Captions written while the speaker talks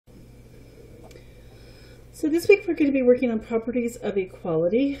So this week we're going to be working on properties of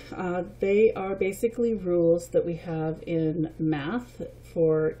equality. They are basically rules that we have in math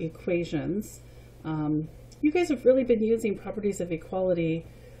for equations. You guys have really been using properties of equality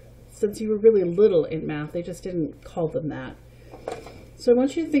since you were really little in math. They just didn't call them that. So I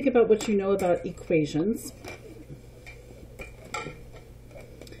want you to think about what you know about equations.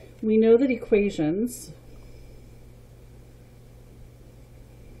 We know that equations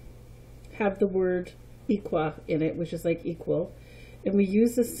have the word equa in it, which is like equal, and we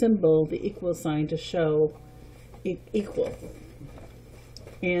use the symbol, the equal sign, to show equal.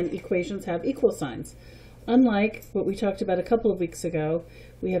 And equations have equal signs. Unlike what we talked about a couple of weeks ago,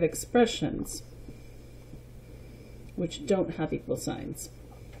 we have expressions which don't have equal signs.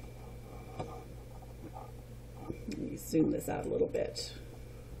 Let me zoom this out a little bit.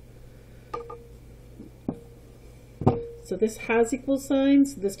 So this has equal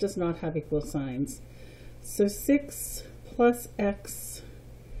signs, this does not have equal signs. So 6 plus x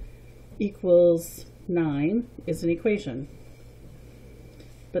equals 9 is an equation,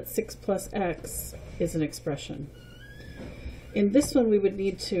 but 6 plus x is an expression. In this one, we would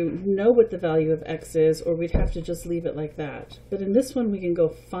need to know what the value of x is, or we'd have to just leave it like that. But in this one, we can go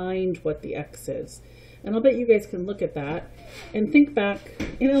find what the x is. And I'll bet you guys can look at that and think back.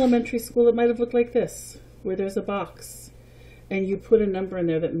 In elementary school, it might have looked like this, where there's a box, and you put a number in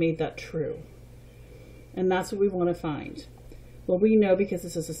there that made that true. And that's what we want to find. Well, we know because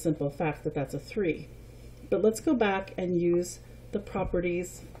this is a simple fact that that's a 3. But let's go back and use the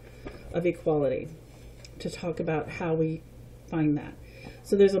properties of equality to talk about how we find that.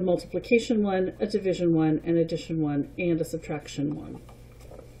 So there's a multiplication one, a division one, an addition one, and a subtraction one.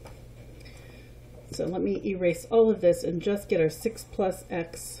 So let me erase all of this and just get our 6 plus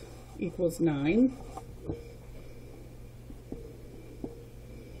x equals 9.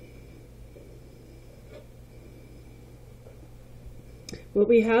 What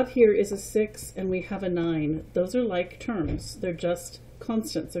we have here is a 6 and we have a 9. Those are like terms. They're just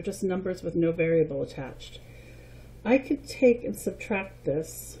constants. They're just numbers with no variable attached. I could take and subtract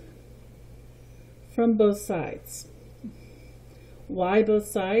this from both sides. Why both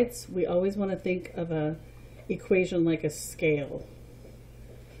sides? We always want to think of an equation like a scale.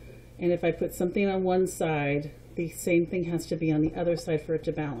 And if I put something on one side, the same thing has to be on the other side for it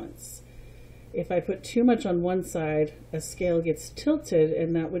to balance. If I put too much on one side, a scale gets tilted,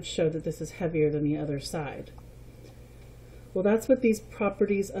 and that would show that this is heavier than the other side. Well, that's what these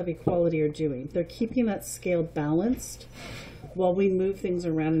properties of equality are doing. They're keeping that scale balanced while we move things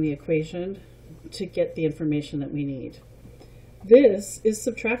around in the equation to get the information that we need. This is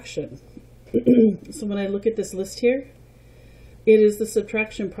subtraction. So when I look at this list here, it is the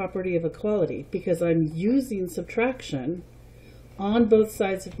subtraction property of equality because I'm using subtraction on both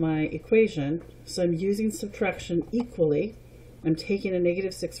sides of my equation. So I'm using subtraction equally. I'm taking a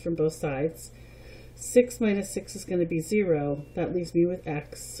negative 6 from both sides. 6 minus 6 is going to be 0. That leaves me with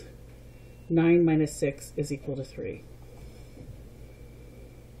x. 9 minus 6 is equal to 3.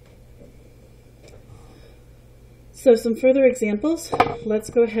 So some further examples.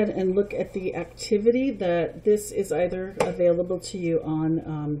 Let's go ahead and look at the activity that this is either available to you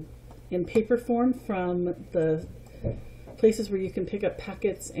on in paper form from the places where you can pick up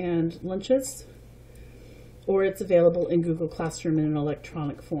packets and lunches, or it's available in Google Classroom in an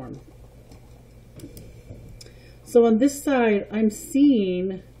electronic form. So on this side, I'm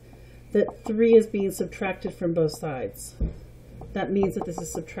seeing that 3 is being subtracted from both sides. That means that this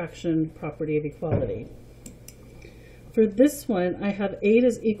is subtraction property of equality. For this one, I have 8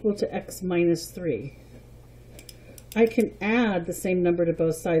 is equal to x minus 3. I can add the same number to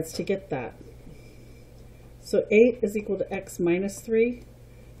both sides to get that. So 8 is equal to x minus 3.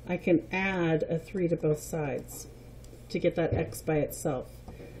 I can add a 3 to both sides to get that x by itself.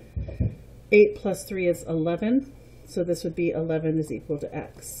 8 plus 3 is 11, so this would be 11 is equal to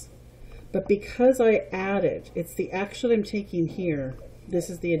x. But because I added, it's the action I'm taking here, this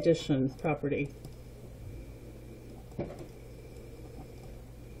is the addition property.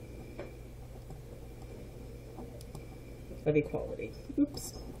 Of equality.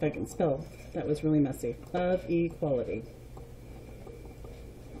 Oops, if I can spell. That was really messy. Of equality.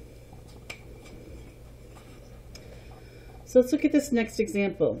 So let's look at this next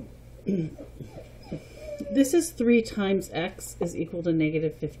example. This is 3 times x is equal to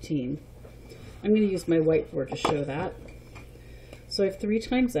negative 15. I'm going to use my whiteboard to show that. So I have 3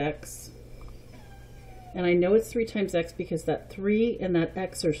 times x, and I know it's 3 times x because that 3 and that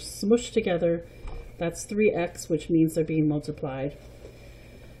x are smushed together. That's 3x, which means they're being multiplied,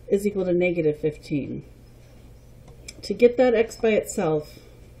 is equal to negative 15. To get that x by itself,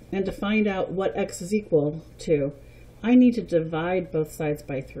 And to find out what x is equal to, I need to divide both sides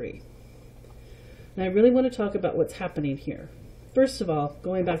by 3. And I really want to talk about what's happening here. First of all,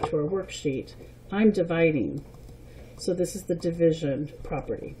 going back to our worksheet, I'm dividing. So this is the division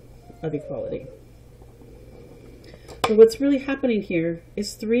property of equality. But what's really happening here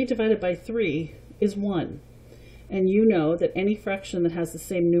is 3 divided by 3 is 1. And you know that any fraction that has the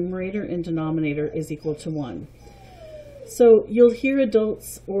same numerator and denominator is equal to 1. So you'll hear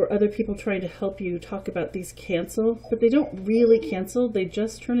adults or other people trying to help you talk about these cancel, but they don't really cancel, they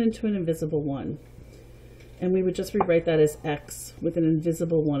just turn into an invisible 1. And we would just rewrite that as x with an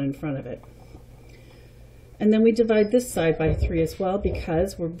invisible 1 in front of it. And then we divide this side by 3 as well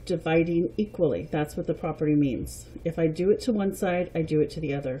because we're dividing equally. That's what the property means. If I do it to one side, I do it to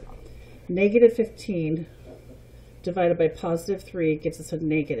the other. Negative 15 divided by positive 3 gives us a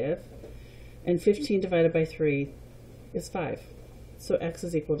negative, and 15 divided by 3 is 5. So x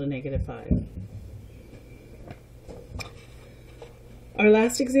is equal to negative 5. Our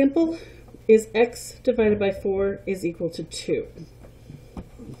last example is x divided by 4 is equal to 2.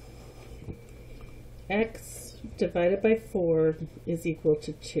 X divided by 4 is equal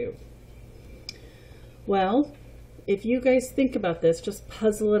to 2. Well, if you guys think about this, just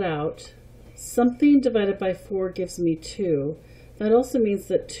puzzle it out. Something divided by 4 gives me 2. That also means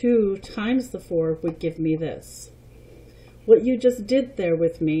that 2 times the 4 would give me this. What you just did there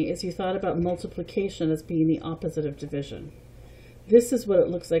with me is you thought about multiplication as being the opposite of division. This is what it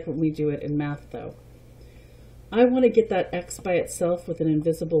looks like when we do it in math, though. I want to get that x by itself with an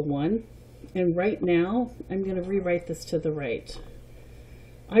invisible 1, and right now I'm going to rewrite this to the right.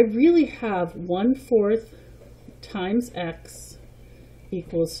 I really have 1/4 times x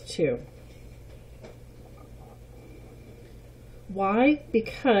equals 2. Why?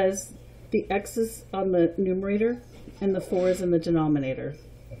 Because the x is on the numerator and the 4 is in the denominator.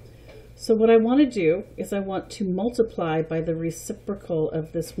 So what I want to do is I want to multiply by the reciprocal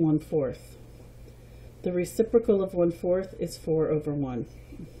of this 1/4. The reciprocal of 1/4 is 4 over 1.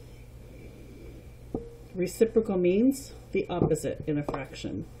 Reciprocal means the opposite in a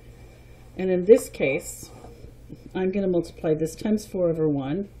fraction. And in this case, I'm going to multiply this times 4 over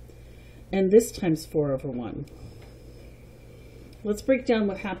 1 and this times 4 over 1. Let's break down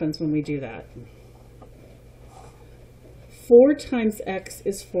what happens when we do that. 4 times x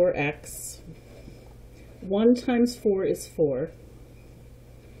is 4x. 1 times 4 is 4.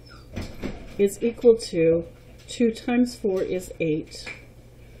 Is equal to 2 times 4 is 8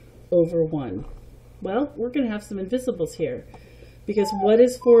 over 1. Well, we're going to have some invisibles here. Because what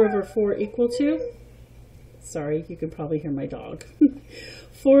is 4 over 4 equal to? Sorry, you can probably hear my dog.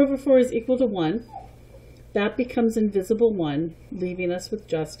 4 over 4 is equal to 1. That becomes invisible 1, leaving us with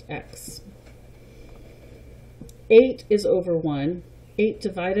just x. 8 is over 1. 8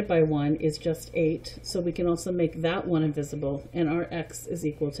 divided by 1 is just 8, so we can also make that one invisible, and our x is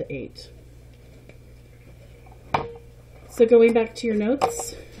equal to 8. So going back to your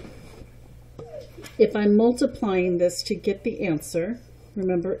notes, if I'm multiplying this to get the answer,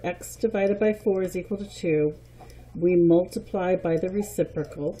 remember x divided by 4 is equal to 2. We multiply by the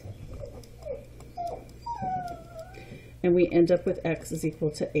reciprocal, and we end up with x is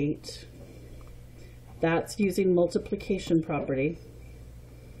equal to 8. That's using multiplication property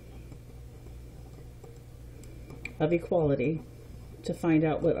of equality to find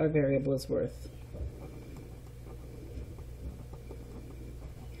out what our variable is worth.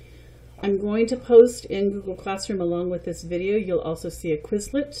 I'm going to post in Google Classroom along with this video. You'll also see a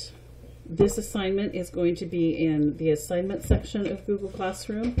Quizlet. This assignment is going to be in the assignment section of Google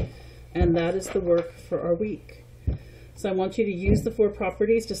Classroom, and that is the work for our week. So I want you to use the 4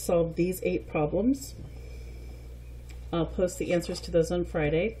 properties to solve these 8 problems. I'll post the answers to those on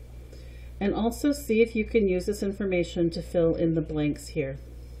Friday. And also see if you can use this information to fill in the blanks here.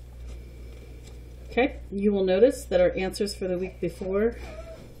 Okay, you will notice that our answers for the week before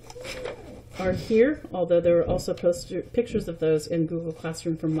are here, although there were also pictures of those in Google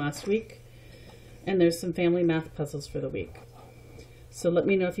Classroom from last week. And there's some family math puzzles for the week. So let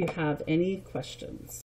me know if you have any questions.